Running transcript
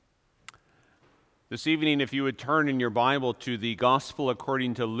This evening, if you would turn in your Bible to the Gospel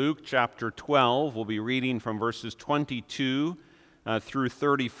according to Luke chapter 12, we'll be reading from verses 22 through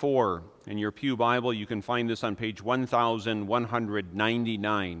 34. In your Pew Bible, you can find this on page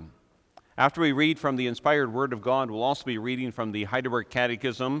 1199. After we read from the inspired Word of God, we'll also be reading from the Heidelberg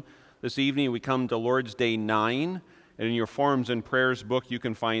Catechism. This evening, we come to Lord's Day 9, and in your Forms and Prayers book, you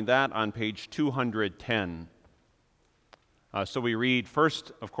can find that on page 210. So we read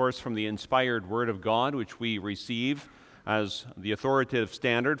first, of course, from the inspired Word of God, which we receive as the authoritative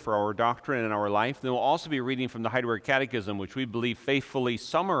standard for our doctrine and our life. Then we'll also be reading from the Heidelberg Catechism, which we believe faithfully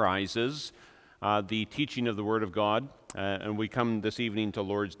summarizes the teaching of the Word of God. And we come this evening to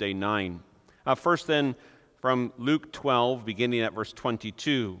Lord's Day 9. First then, from Luke 12, beginning at verse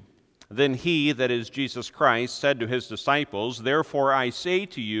 22. Then he, that is Jesus Christ, said to his disciples, "Therefore I say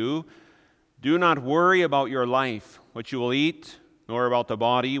to you, do not worry about your life, what you will eat, nor about the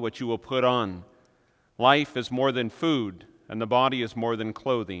body, what you will put on. Life is more than food, and the body is more than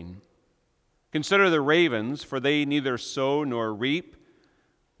clothing. Consider the ravens, for they neither sow nor reap,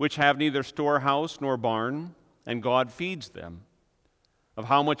 which have neither storehouse nor barn, and God feeds them. Of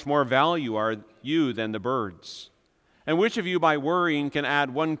how much more value are you than the birds? And which of you by worrying can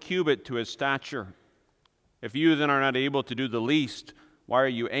add 1 cubit to his stature? If you then are not able to do the least, why are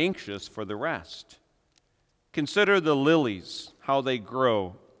you anxious for the rest? Consider the lilies, how they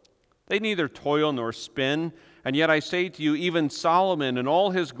grow. They neither toil nor spin, and yet I say to you, even Solomon in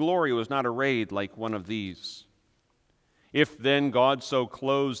all his glory was not arrayed like one of these. If then God so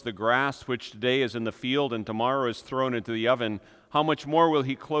clothes the grass, which today is in the field and tomorrow is thrown into the oven, how much more will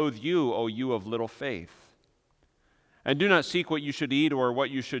he clothe you, O you of little faith? And do not seek what you should eat or what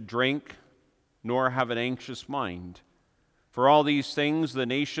you should drink, nor have an anxious mind. For all these things the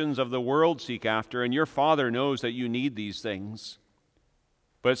nations of the world seek after, and your Father knows that you need these things.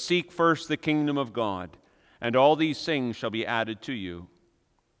 But seek first the kingdom of God, and all these things shall be added to you.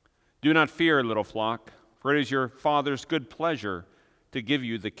 Do not fear, little flock, for it is your Father's good pleasure to give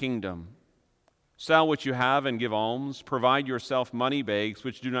you the kingdom. Sell what you have and give alms. Provide yourself money bags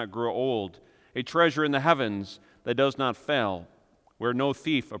which do not grow old, a treasure in the heavens that does not fail, where no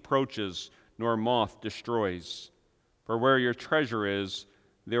thief approaches nor moth destroys. For where your treasure is,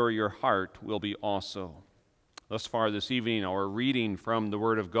 there your heart will be also." Thus far this evening, our reading from the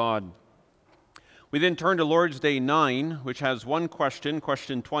Word of God. We then turn to Lord's Day 9, which has one question,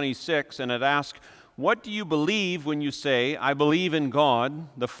 question 26, and it asks, "What do you believe when you say, 'I believe in God,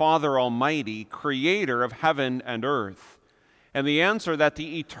 the Father Almighty, creator of heaven and earth'?" And the answer that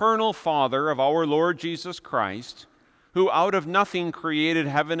the eternal Father of our Lord Jesus Christ, who out of nothing created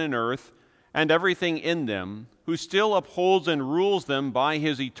heaven and earth and everything in them, who still upholds and rules them by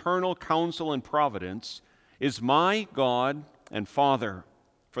his eternal counsel and providence, is my God and Father,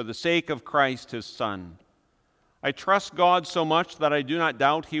 for the sake of Christ his Son. I trust God so much that I do not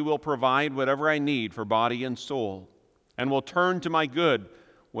doubt he will provide whatever I need for body and soul, and will turn to my good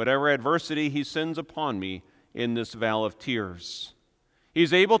whatever adversity he sends upon me in this vale of tears. He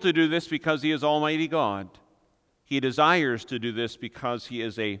is able to do this because he is Almighty God. He desires to do this because he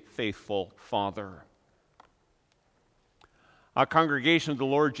is a faithful Father. Congregation of the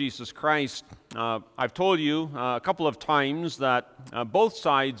Lord Jesus Christ, I've told you a couple of times that both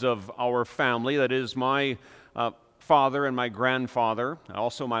sides of our family, that is my father and my grandfather,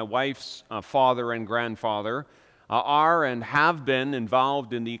 also my wife's father and grandfather, are and have been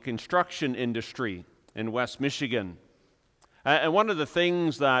involved in the construction industry in West Michigan. And one of the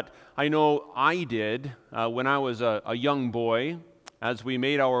things that I know I did when I was a young boy, as we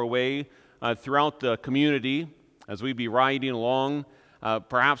made our way throughout the community, as we'd be riding along,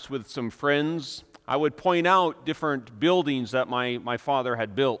 perhaps with some friends, I would point out different buildings that my father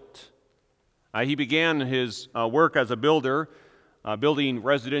had built. He began his work as a builder, building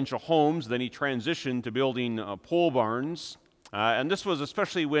residential homes. Then he transitioned to building pole barns. And this was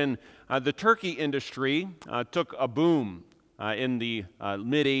especially when the turkey industry took a boom in the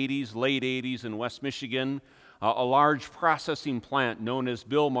mid-'80s, late 80s in West Michigan. A large processing plant known as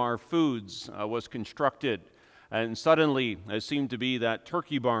Bilmar Foods was constructed. And suddenly, it seemed to be that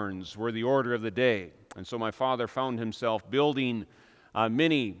turkey barns were the order of the day. And so my father found himself building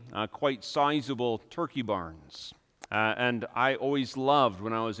many quite sizable turkey barns. And I always loved,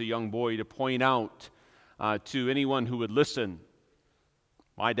 when I was a young boy, to point out to anyone who would listen,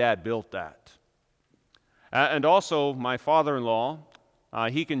 my dad built that. And also, my father-in-law,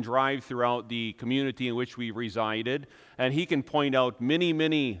 he can drive throughout the community in which we resided, and he can point out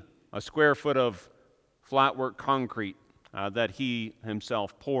many a square foot of flatwork concrete that he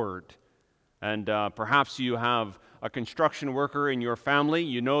himself poured. And perhaps you have a construction worker in your family,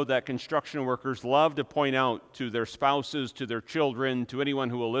 you know that construction workers love to point out to their spouses, to their children, to anyone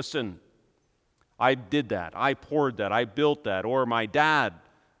who will listen, I did that, I poured that, I built that, or my dad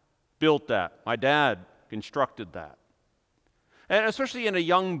built that, my dad constructed that. And especially in a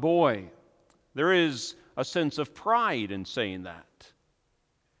young boy, there is a sense of pride in saying that.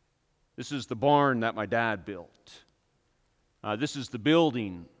 This is the barn that my dad built. This is the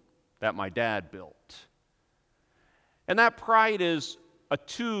building that my dad built. And that pride is a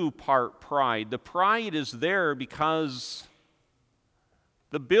two-part pride. The pride is there because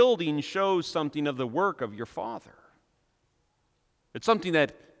the building shows something of the work of your father. It's something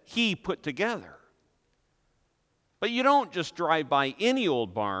that he put together. But you don't just drive by any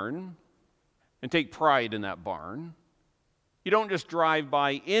old barn and take pride in that barn. You don't just drive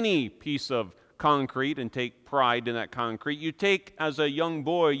by any piece of concrete and take pride in that concrete. You take, as a young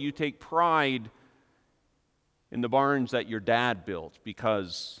boy, you take pride in the barns that your dad built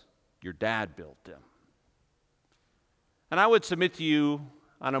because your dad built them. And I would submit to you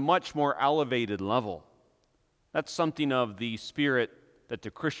on a much more elevated level, that's something of the spirit that the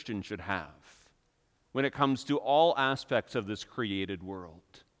Christian should have when it comes to all aspects of this created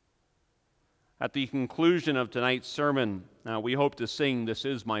world. At the conclusion of tonight's sermon, we hope to sing, "This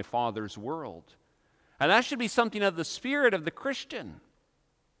is my Father's world." And that should be something of the spirit of the Christian.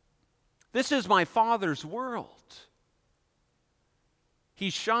 This is my Father's world. He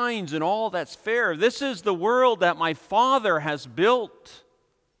shines in all that's fair. This is the world that my Father has built.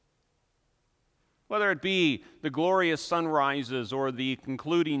 Whether it be the glorious sunrises or the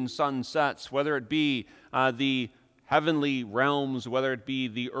concluding sunsets, whether it be the heavenly realms, whether it be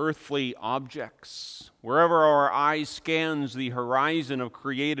the earthly objects. Wherever our eye scans the horizon of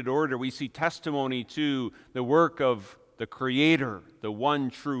created order, we see testimony to the work of the Creator, the one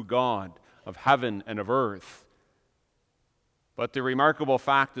true God of heaven and of earth. But the remarkable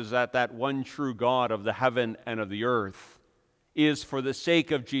fact is that that one true God of the heaven and of the earth is, for the sake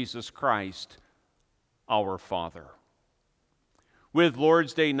of Jesus Christ, our Father. With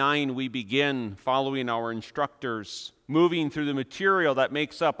Lord's Day 9, we begin following our instructors, moving through the material that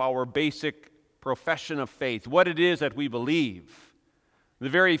makes up our basic profession of faith, what it is that we believe, the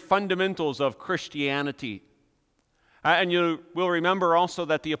very fundamentals of Christianity. And you will remember also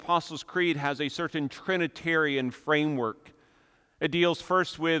that the Apostles' Creed has a certain Trinitarian framework. It deals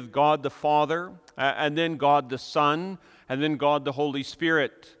first with God the Father, and then God the Son, and then God the Holy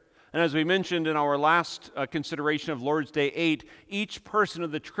Spirit. And as we mentioned in our last consideration of Lord's Day 8, each person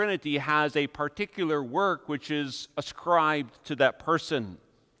of the Trinity has a particular work which is ascribed to that person.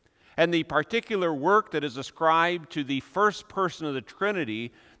 And the particular work that is ascribed to the first person of the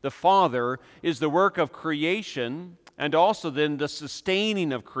Trinity, the Father, is the work of creation and also then the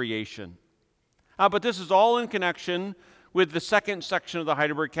sustaining of creation. But this is all in connection with the second section of the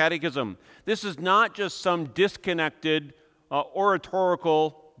Heidelberg Catechism. This is not just some disconnected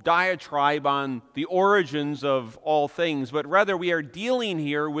oratorical diatribe on the origins of all things, but rather we are dealing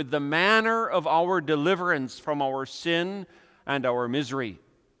here with the manner of our deliverance from our sin and our misery.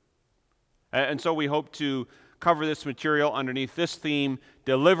 And so we hope to cover this material underneath this theme,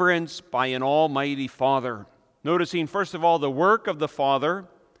 deliverance by an almighty Father. Noticing, first of all, the work of the Father,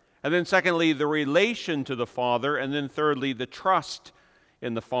 and then secondly, the relation to the Father, and then thirdly, the trust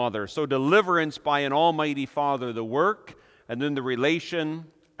in the Father. So deliverance by an almighty Father, the work, and then the relation,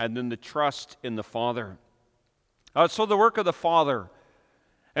 and then the trust in the Father. So the work of the Father.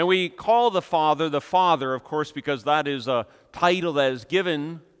 And we call the Father, of course, because that is a title that is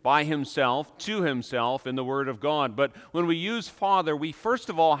given by Himself, to Himself in the Word of God. But when we use Father, we first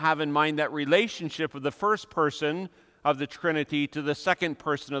of all have in mind that relationship of the first person of the Trinity to the second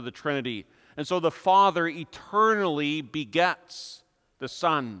person of the Trinity. And so the Father eternally begets the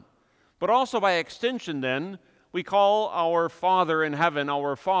Son. But also by extension then, we call our Father in heaven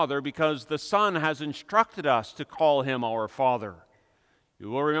our Father because the Son has instructed us to call Him our Father. You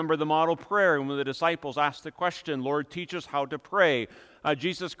will remember the model prayer when the disciples asked the question, "Lord, teach us how to pray."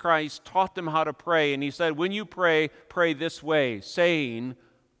 Jesus Christ taught them how to pray, and He said, when you pray, pray this way, saying,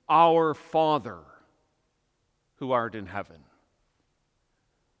 "Our Father, who art in heaven."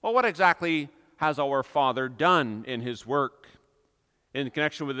 Well, what exactly has our Father done in His work? In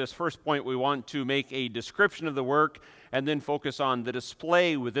connection with this first point, we want to make a description of the work and then focus on the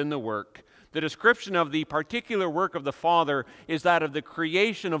display within the work. The description of the particular work of the Father is that of the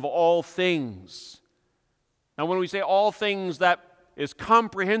creation of all things. Now, when we say all things, that is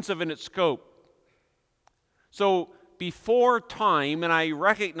comprehensive in its scope. So, before time, and I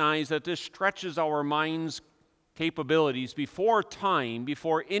recognize that this stretches our mind's capabilities, before time,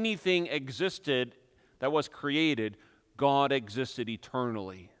 before anything existed, that was created, God existed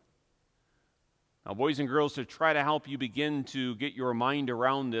eternally. Now, boys and girls, to try to help you begin to get your mind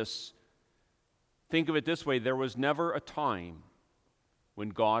around this, think of it this way: there was never a time when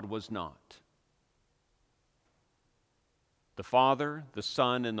God was not. The Father, the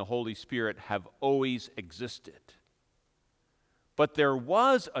Son, and the Holy Spirit have always existed. But there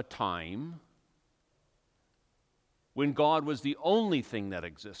was a time when God was the only thing that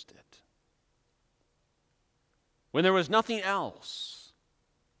existed, when there was nothing else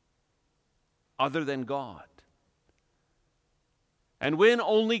other than God. And when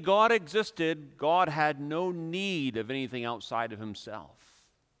only God existed, God had no need of anything outside of himself.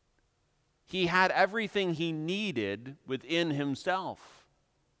 He had everything he needed within himself.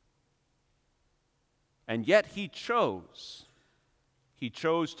 And yet he chose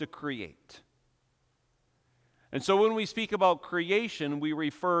to create. And so when we speak about creation, we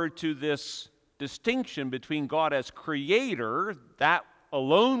refer to this distinction between God as creator, that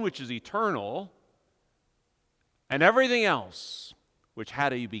alone which is eternal, and everything else which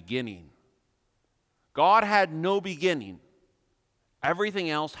had a beginning. God had no beginning. Everything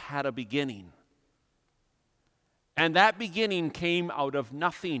else had a beginning. And that beginning came out of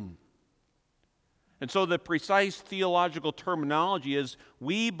nothing. And so the precise theological terminology is,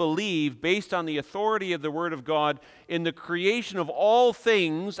 we believe, based on the authority of the Word of God, in the creation of all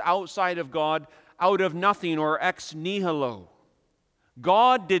things outside of God, out of nothing, or ex nihilo.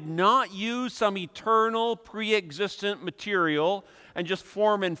 God did not use some eternal, pre-existent material and just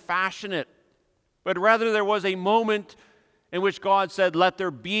form and fashion it, but rather there was a moment in which God said, "Let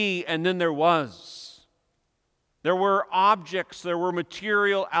there be," and then there was. There were objects, there were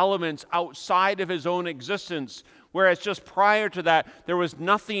material elements outside of his own existence, whereas just prior to that, there was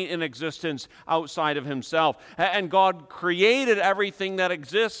nothing in existence outside of himself. And God created everything that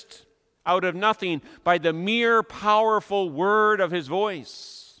exists out of nothing by the mere powerful word of his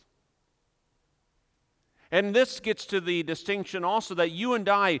voice. And this gets to the distinction also that you and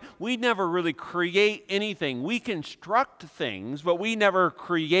I, we never really create anything. We construct things, but we never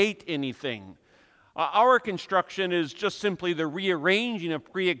create anything. Our construction is just simply the rearranging of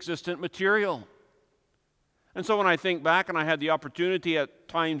pre-existent material. And so when I think back, and I had the opportunity at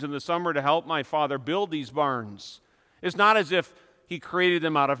times in the summer to help my father build these barns, it's not as if he created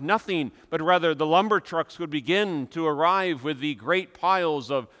them out of nothing, but rather the lumber trucks would begin to arrive with the great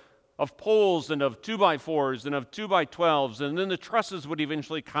piles of poles and of 2x4s and of 2x12s, and then the trusses would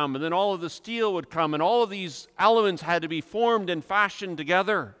eventually come, and then all of the steel would come, and all of these elements had to be formed and fashioned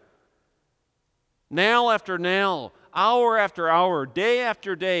together. Nail after nail, hour after hour, day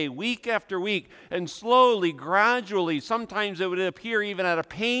after day, week after week, and slowly, gradually, sometimes it would appear even at a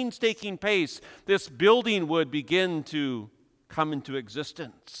painstaking pace, this building would begin to come into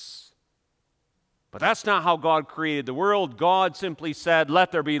existence. But that's not how God created the world. God simply said,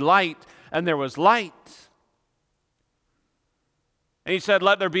 "Let there be light," and there was light. And he said,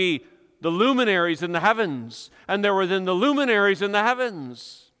 "Let there be the luminaries in the heavens," and there were then the luminaries in the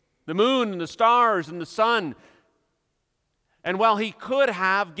heavens, the moon and the stars and the sun. And while he could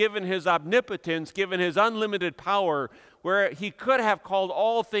have, given his omnipotence, given his unlimited power, where he could have called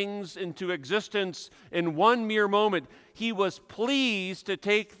all things into existence in one mere moment, he was pleased to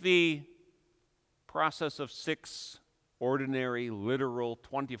take the process of 6 ordinary, literal,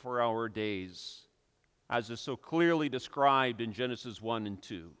 24-hour days, as is so clearly described in Genesis 1 and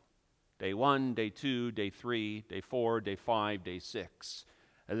 2. Day 1, day 2, day 3, day 4, day 5, day 6.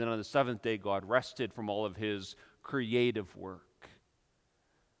 And then on the 7th day, God rested from all of his creative work.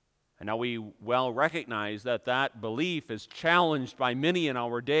 And now we well recognize that that belief is challenged by many in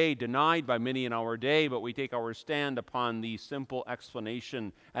our day, denied by many in our day, but we take our stand upon the simple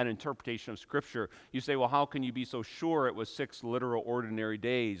explanation and interpretation of Scripture. You say, well, how can you be so sure it was 6 literal ordinary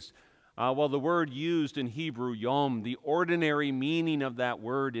days? Well, the word used in Hebrew, yom, the ordinary meaning of that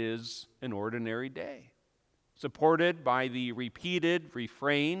word is an ordinary day. Supported by the repeated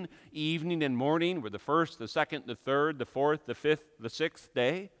refrain, evening and morning were the first, the second, the third, the fourth, the fifth, the 6th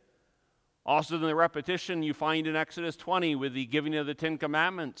day. Also in the repetition you find in Exodus 20 with the giving of the 10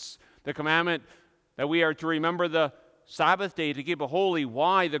 Commandments. The commandment that we are to remember the Sabbath day to keep it holy.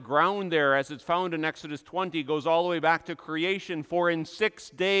 Why? The ground there, as it's found in Exodus 20, goes all the way back to creation. For in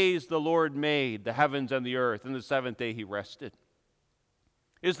 6 days the Lord made the heavens and the earth, and the 7th day he rested.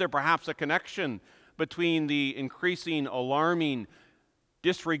 Is there perhaps a connection between the increasing, alarming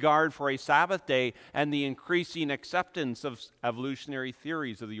disregard for a Sabbath day and the increasing acceptance of evolutionary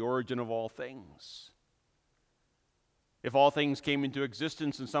theories of the origin of all things? If all things came into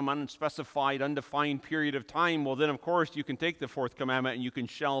existence in some unspecified, undefined period of time, well, then, of course, you can take the fourth commandment and you can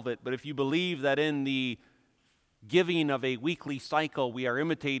shelve it. But if you believe that in the giving of a weekly cycle, we are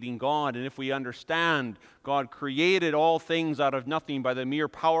imitating God, and if we understand God created all things out of nothing by the mere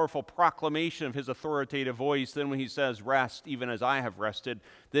powerful proclamation of his authoritative voice, then when he says, rest, even as I have rested,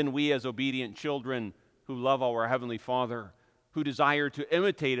 then we as obedient children who love our Heavenly Father, who desire to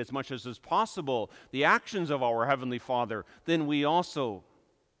imitate as much as is possible the actions of our Heavenly Father, then we also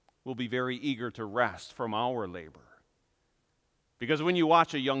will be very eager to rest from our labor. Because when you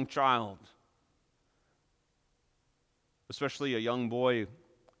watch a young child, especially a young boy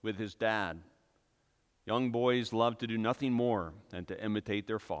with his dad, young boys love to do nothing more than to imitate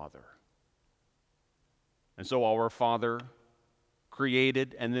their father. And so our Father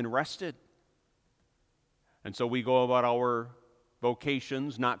created and then rested. And so we go about our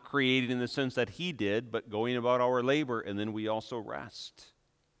vocations, not created in the sense that he did, but going about our labor, and then we also rest.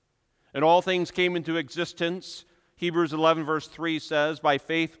 And all things came into existence. Hebrews 11 verse 3 says, by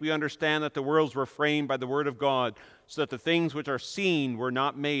faith we understand that the worlds were framed by the word of God, so that the things which are seen were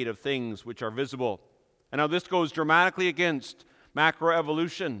not made of things which are visible. And now this goes dramatically against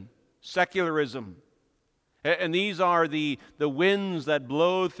macroevolution, secularism. And these are the winds that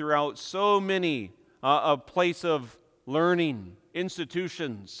blow throughout so many a place of learning,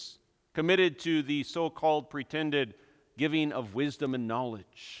 institutions committed to the so-called pretended giving of wisdom and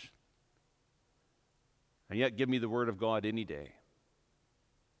knowledge. And yet give me the Word of God any day,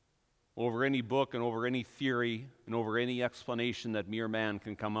 over any book and over any theory and over any explanation that mere man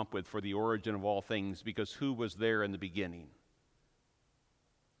can come up with for the origin of all things, because who was there in the beginning?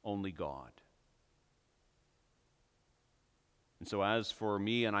 Only God. And so as for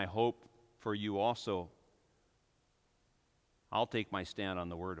me, and I hope for you also, I'll take my stand on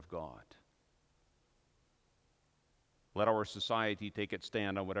the Word of God. Let our society take its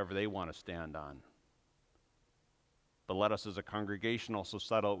stand on whatever they want to stand on. But let us as a congregation also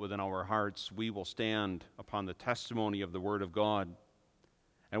settle it within our hearts. We will stand upon the testimony of the Word of God.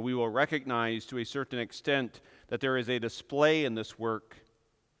 And we will recognize to a certain extent that there is a display in this work.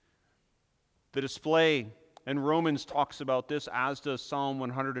 The display, and Romans talks about this, as does Psalm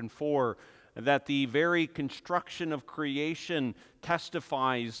 104, that the very construction of creation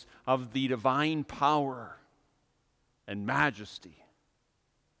testifies of the divine power and majesty.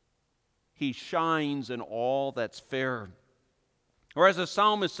 He shines in all that's fair. Or as the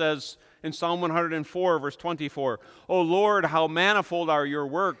psalmist says in Psalm 104, verse 24, O Lord, how manifold are your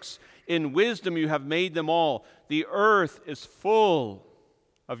works. In wisdom you have made them all. The earth is full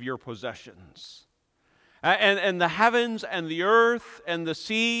of your possessions. And the heavens and the earth and the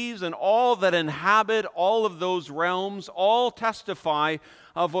seas and all that inhabit all of those realms all testify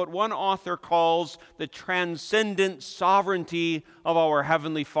of what one author calls the transcendent sovereignty of our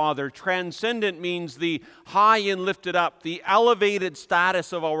Heavenly Father. Transcendent means the high and lifted up, the elevated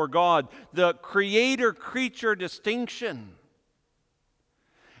status of our God, the creator-creature distinction.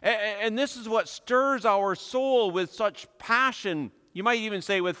 And this is what stirs our soul with such passion, you might even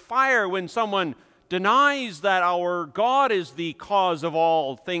say with fire, when someone denies that our God is the cause of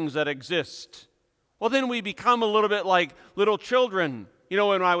all things that exist. Well, then we become a little bit like little children. You know,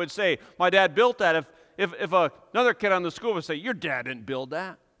 when I would say, my dad built that, if another kid on the school would say, your dad didn't build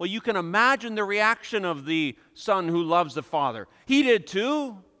that. Well, you can imagine the reaction of the son who loves the father. He did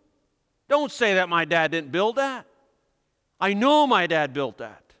too. Don't say that my dad didn't build that. I know my dad built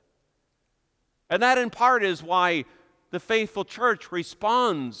that. And that in part is why the faithful church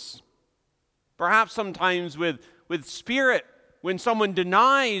responds, perhaps sometimes with spirit, when someone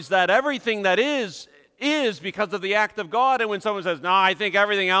denies that everything that is because of the act of God, and when someone says, no, I think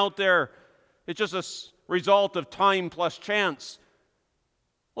everything out there is just a result of time plus chance.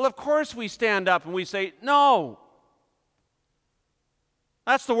 Well, of course we stand up and we say, no,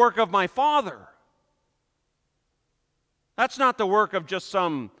 that's the work of my Father. That's not the work of just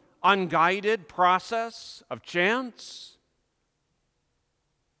some unguided process of chance.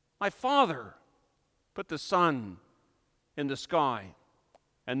 My Father put the sun in the sky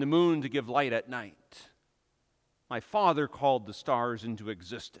and the moon to give light at night. My Father called the stars into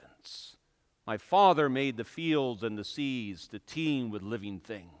existence. My Father made the fields and the seas to teem with living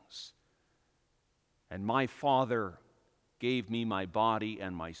things. And my Father gave me my body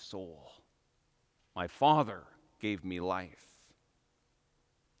and my soul. My Father gave me life.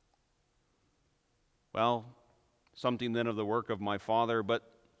 Well, something then of the work of my Father, but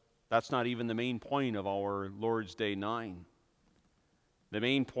that's not even the main point of our Lord's Day 9. The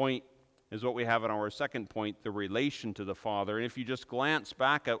main point is what we have in our second point, the relation to the Father. And if you just glance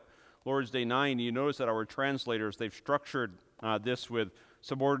back at Lord's Day 9, you notice that our translators, they've structured this with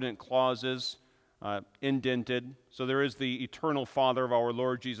subordinate clauses, indented. So there is the eternal Father of our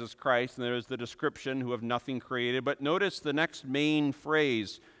Lord Jesus Christ, and there is the description, who have nothing created. But notice the next main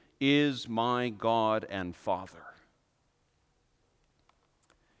phrase, is my God and Father.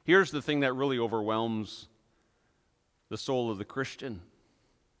 Here's the thing that really overwhelms the soul of the Christian.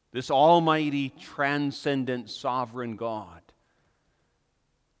 This almighty, transcendent, sovereign God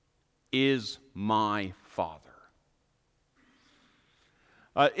is my Father.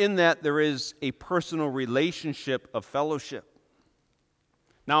 In that there is a personal relationship of fellowship.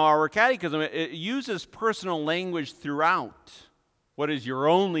 Now, our catechism, it uses personal language throughout. What is your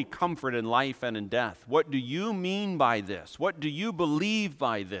only comfort in life and in death? What do you mean by this? What do you believe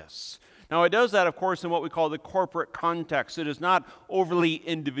by this? Now, it does that, of course, in what we call the corporate context. It is not overly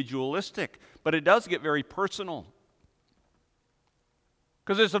individualistic, but it does get very personal.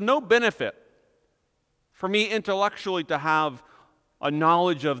 Because it's of no benefit for me intellectually to have a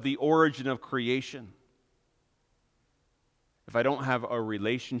knowledge of the origin of creation if I don't have a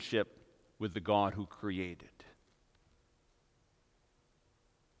relationship with the God who created.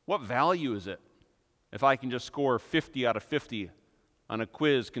 What value is it if I can just score 50 out of 50 on a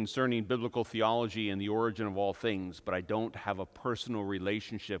quiz concerning biblical theology and the origin of all things, but I don't have a personal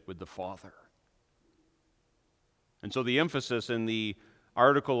relationship with the Father? And so the emphasis in the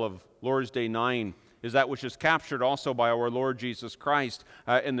article of Lord's Day 9 is that which is captured also by our Lord Jesus Christ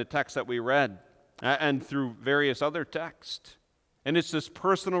in the text that we read and through various other texts. And it's this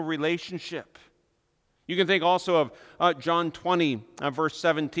personal relationship. You can think also of John 20, verse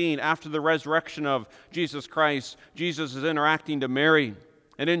 17. After the resurrection of Jesus Christ, Jesus is interacting to Mary.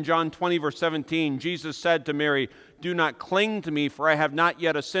 And in John 20, verse 17, Jesus said to Mary, "Do not cling to me, for I have not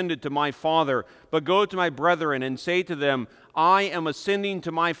yet ascended to my Father, but go to my brethren and say to them, I am ascending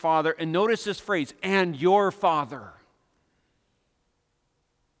to my Father." And notice this phrase, "and your Father."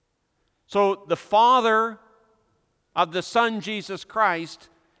 So the Father of the Son, Jesus Christ,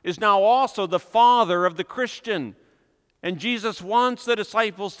 is now also the Father of the Christian. And Jesus wants the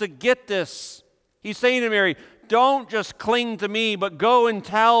disciples to get this. He's saying to Mary, don't just cling to me, but go and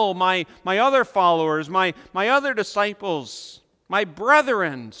tell my other followers, my other disciples, my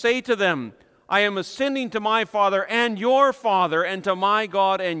brethren, say to them, I am ascending to my Father and your Father, and to my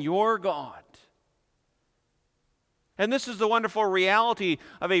God and your God. And this is the wonderful reality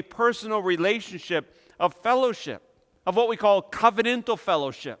of a personal relationship of fellowship, of what we call covenantal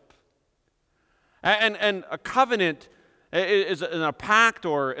fellowship. And a covenant is a pact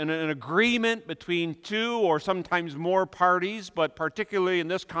or an agreement between two or sometimes more parties, but particularly in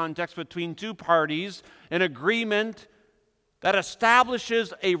this context between two parties, an agreement that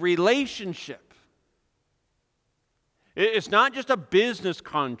establishes a relationship. It's not just a business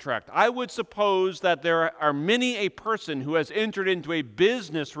contract. I would suppose that there are many a person who has entered into a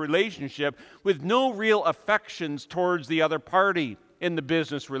business relationship with no real affections towards the other party in the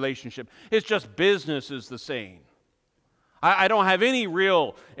business relationship. It's just business is the same. I don't have any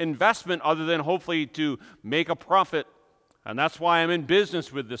real investment other than hopefully to make a profit, and that's why I'm in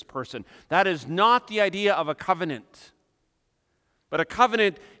business with this person. That is not the idea of a covenant. But a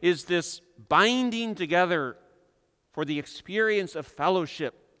covenant is this binding together for the experience of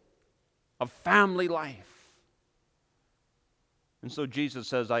fellowship, of family life. And so Jesus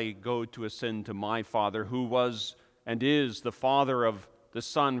says, I go to ascend to my Father, who was and is the Father of the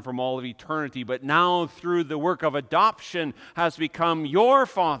Son from all of eternity, but now through the work of adoption has become your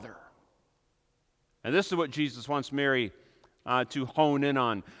Father. And this is what Jesus wants Mary to hone in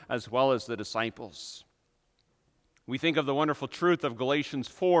on, as well as the disciples. We think of the wonderful truth of Galatians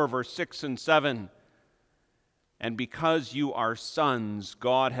 4, verse 6 and 7. And because you are sons,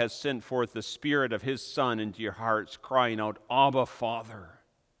 God has sent forth the Spirit of His Son into your hearts, crying out, Abba, Father.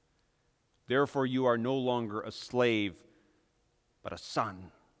 Therefore you are no longer a slave, but a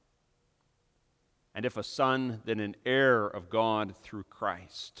son. And if a son, then an heir of God through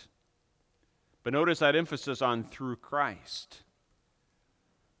Christ. But notice that emphasis on through Christ.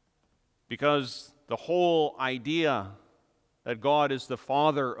 Because the whole idea that God is the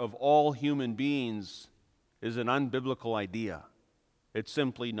Father of all human beings is an unbiblical idea. It's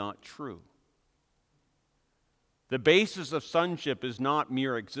simply not true. The basis of sonship is not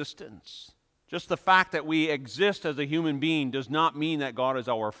mere existence. Just the fact that we exist as a human being does not mean that God is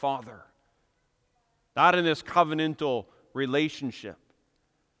our Father. Not in this covenantal relationship.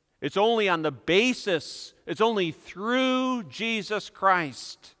 It's only on the basis, it's only through Jesus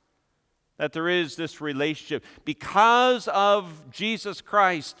Christ that there is this relationship. Because of Jesus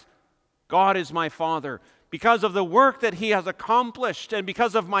Christ, God is my Father. because of the work that he has accomplished and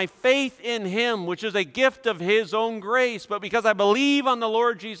because of my faith in him, which is a gift of his own grace, but because I believe on the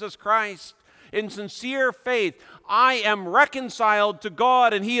Lord Jesus Christ in sincere faith, I am reconciled to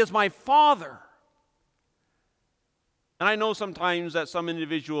God and he is my Father. And I know sometimes that some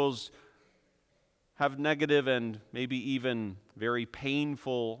individuals have negative and maybe even very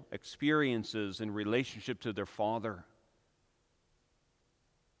painful experiences in relationship to their father.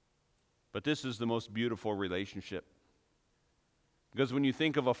 But this is the most beautiful relationship. Because when you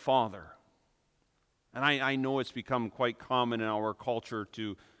think of a father, and I know it's become quite common in our culture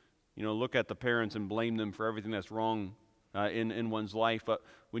to, look at the parents and blame them for everything that's wrong in one's life. But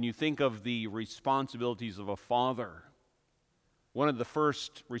when you think of the responsibilities of a father, one of the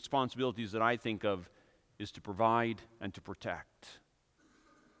first responsibilities that I think of is to provide and to protect.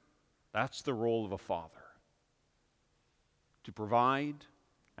 That's the role of a father. To provide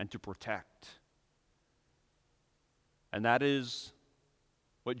and to protect. And that is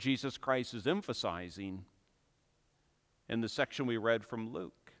what Jesus Christ is emphasizing in the section we read from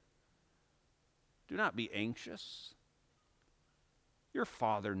Luke. Do not be anxious. Your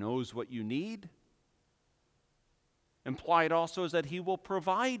Father knows what you need. Implied also is that he will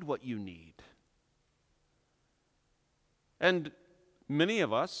provide what you need. And many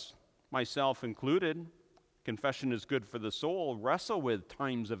of us, myself included, confession is good for the soul, wrestle with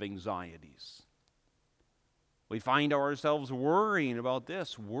times of anxieties. We find ourselves worrying about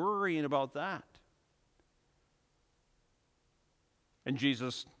this, worrying about that. And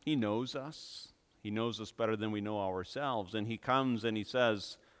Jesus, he knows us. He knows us better than we know ourselves. And he comes and he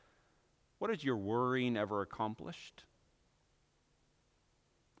says, what has your worrying ever accomplished?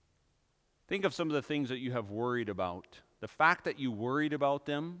 Think of some of the things that you have worried about. The fact that you worried about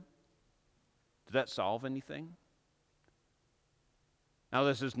them, did that solve anything? Now,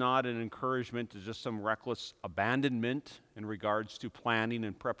 this is not an encouragement to just some reckless abandonment in regards to planning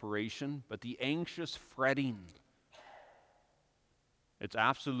and preparation, but the anxious fretting. It's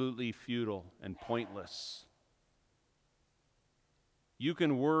absolutely futile and pointless. You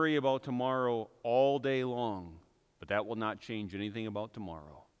can worry about tomorrow all day long, but that will not change anything about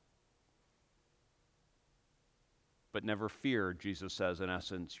tomorrow. But never fear, Jesus says in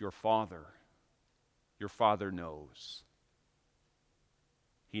essence, your Father knows.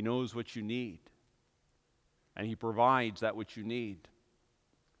 He knows what you need, and he provides that which you need.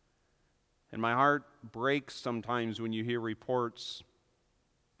 And my heart breaks sometimes when you hear reports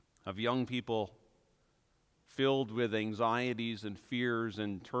of young people filled with anxieties and fears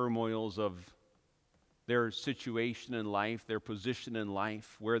and turmoils of their situation in life, their position in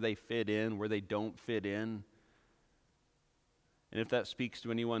life, where they fit in, where they don't fit in. And if that speaks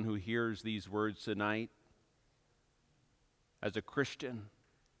to anyone who hears these words tonight, as a Christian,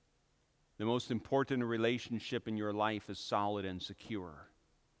 the most important relationship in your life is solid and secure.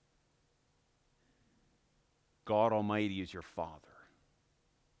 God Almighty is your Father.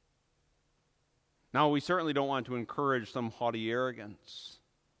 Now, we certainly don't want to encourage some haughty arrogance.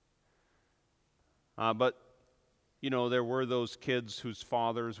 But there were those kids whose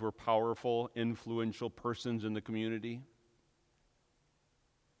fathers were powerful, influential persons in the community.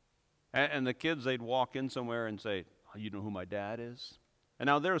 And the kids, they'd walk in somewhere and say, oh, you know who my dad is? And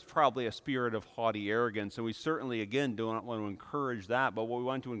now there's probably a spirit of haughty arrogance, and we certainly, again, do not want to encourage that, but what we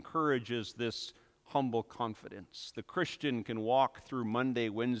want to encourage is this humble confidence. The Christian can walk through Monday,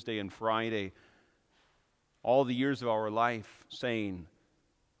 Wednesday, and Friday, all the years of our life, saying,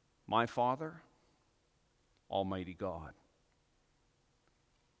 my Father, Almighty God.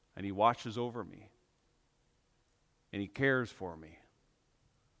 And he watches over me, and he cares for me.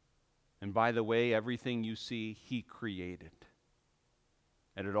 And by the way, everything you see, he created.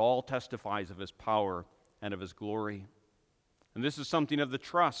 And it all testifies of his power and of his glory. And this is something of the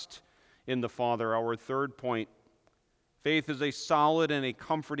trust in the Father, our third point. Faith is a solid and a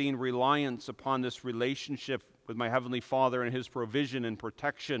comforting reliance upon this relationship with my Heavenly Father and his provision and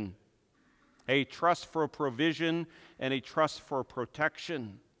protection. A trust for provision and a trust for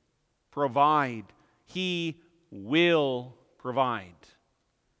protection. Provide. He will provide.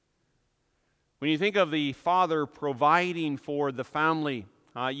 When you think of the Father providing for the family,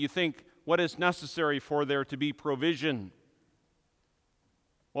 you think, what is necessary for there to be provision?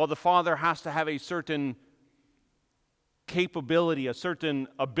 Well, the Father has to have a certain capability, a certain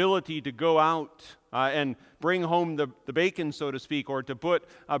ability to go out and bring home the bacon, so to speak, or to put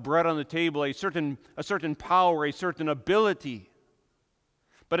bread on the table, a certain power, a certain ability.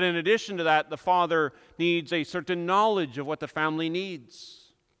 But in addition to that, the Father needs a certain knowledge of what the family needs.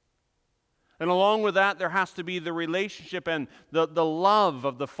 And along with that, there has to be the relationship and the love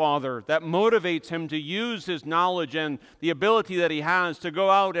of the Father that motivates him to use his knowledge and the ability that he has to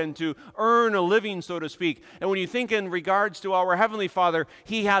go out and to earn a living, so to speak. And when you think in regards to our Heavenly Father,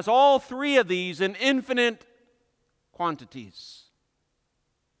 he has all three of these in infinite quantities.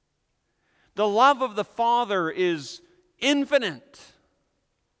 The love of the Father is infinite.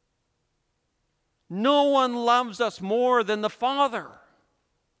 No one loves us more than the Father.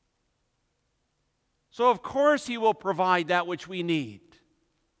 So of course he will provide that which we need.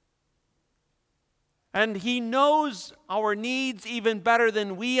 And he knows our needs even better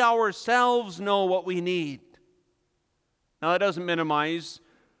than we ourselves know what we need. Now that doesn't minimize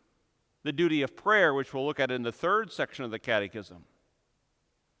the duty of prayer, which we'll look at in the third section of the Catechism.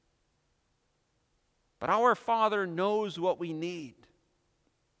 But our Father knows what we need,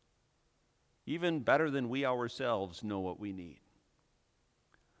 even better than we ourselves know what we need.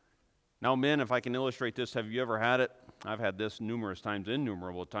 Now, men, if I can illustrate this, have you ever had it? I've had this numerous times,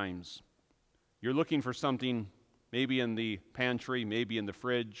 innumerable times. You're looking for something, maybe in the pantry, maybe in the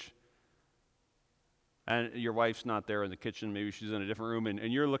fridge, and your wife's not there in the kitchen, maybe she's in a different room,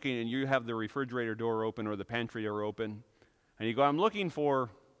 and you're looking, and you have the refrigerator door open or the pantry door open, and you go, I'm looking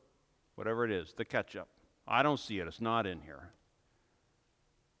for whatever it is, the ketchup. I don't see it, it's not in here.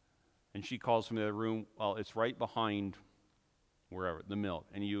 And she calls from the other room, well, it's right behind wherever, the milk.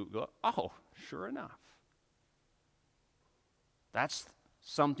 And you go, oh, sure enough. That's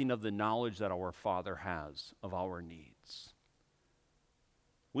something of the knowledge that our Father has of our needs.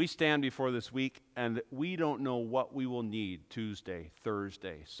 We stand before this week, and we don't know what we will need Tuesday,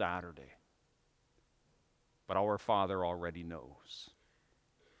 Thursday, Saturday. But our Father already knows.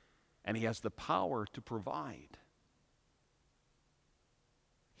 And he has the power to provide.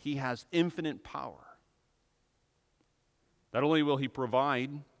 He has infinite power. Not only will he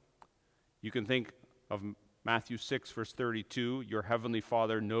provide, you can think of Matthew 6, verse 32, your heavenly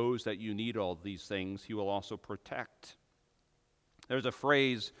Father knows that you need all these things. He will also protect. There's a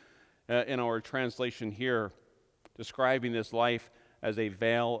phrase in our translation here describing this life as a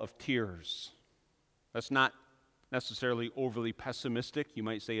vale of tears. That's not necessarily overly pessimistic. You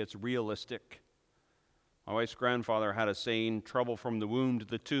might say it's realistic. My wife's grandfather had a saying, trouble from the womb to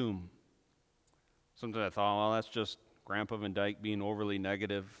the tomb. Sometimes I thought, well, that's just Grandpa Van Dyke being overly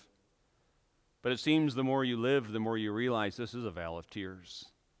negative. But it seems the more you live, the more you realize this is a vale of tears.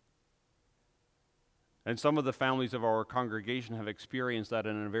 And some of the families of our congregation have experienced that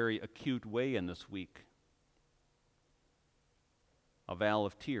in a very acute way in this week. A vale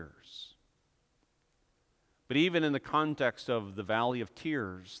of tears. But even in the context of the valley of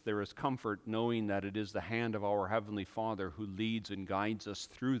tears, there is comfort knowing that it is the hand of our Heavenly Father who leads and guides us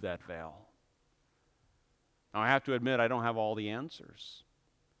through that vale. Now, I have to admit, I don't have all the answers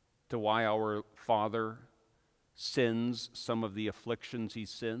to why our Father sins some of the afflictions he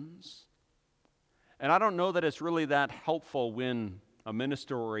sins. And I don't know that it's really that helpful when a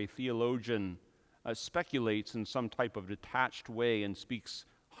minister or a theologian speculates in some type of detached way and speaks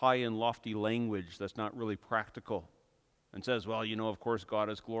high and lofty language that's not really practical and says, well, you know, of course God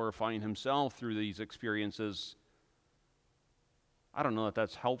is glorifying himself through these experiences. I don't know that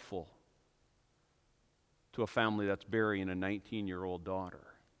that's helpful to a family that's burying a 19-year-old daughter.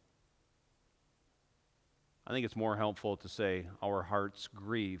 I think it's more helpful to say, our hearts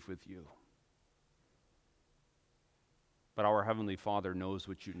grieve with you. But our Heavenly Father knows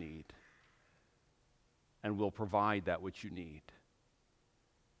what you need and will provide that which you need.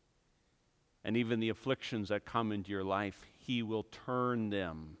 And even the afflictions that come into your life, he will turn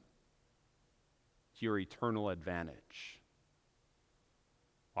them to your eternal advantage.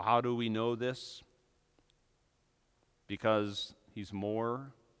 Well, how do we know this? Because he's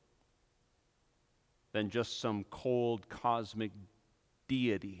more than just some cold cosmic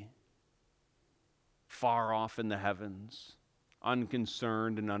deity far off in the heavens,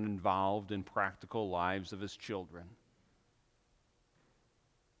 unconcerned and uninvolved in practical lives of his children.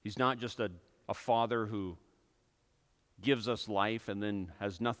 He's not just a father who gives us life and then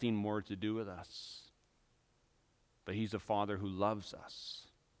has nothing more to do with us, but he's a father who loves us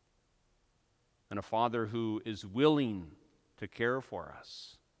and a father who is willing to care for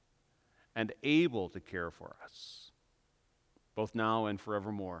us and able to care for us, both now and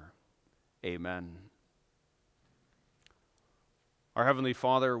forevermore. Amen. Our Heavenly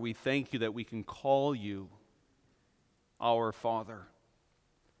Father, we thank you that we can call you our Father.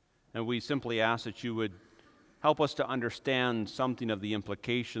 And we simply ask that you would help us to understand something of the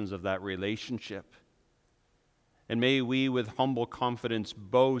implications of that relationship. And may we, with humble confidence,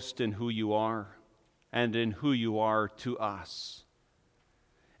 boast in who you are and in who you are to us.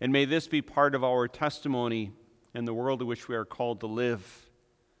 And may this be part of our testimony in the world in which we are called to live.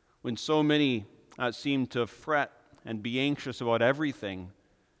 When so many seem to fret and be anxious about everything,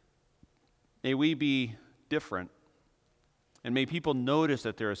 may we be different. And may people notice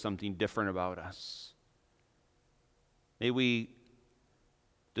that there is something different about us. May we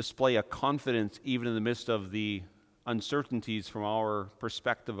display a confidence even in the midst of the uncertainties from our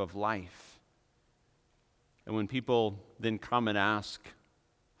perspective of life. And when people then come and ask,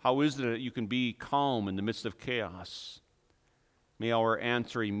 how is it that you can be calm in the midst of chaos? May our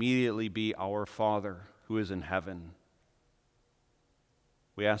answer immediately be, our Father who is in heaven.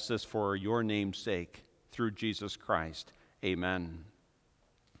 We ask this for your name's sake, through Jesus Christ. Amen.